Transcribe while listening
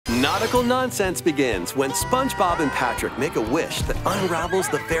Nautical nonsense begins when SpongeBob and Patrick make a wish that unravels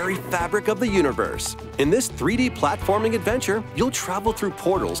the very fabric of the universe. In this 3D platforming adventure, you'll travel through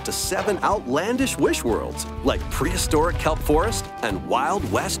portals to 7 outlandish wish worlds, like prehistoric kelp forest and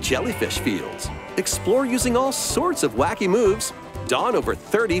Wild West jellyfish fields. Explore using all sorts of wacky moves, don over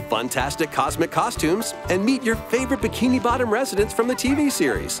 30 fantastic cosmic costumes, and meet your favorite Bikini Bottom residents from the TV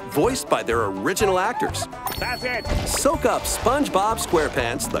series, voiced by their original actors. That's it! Soak up SpongeBob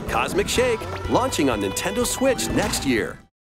SquarePants, The Cosmic Shake, launching on Nintendo Switch next year.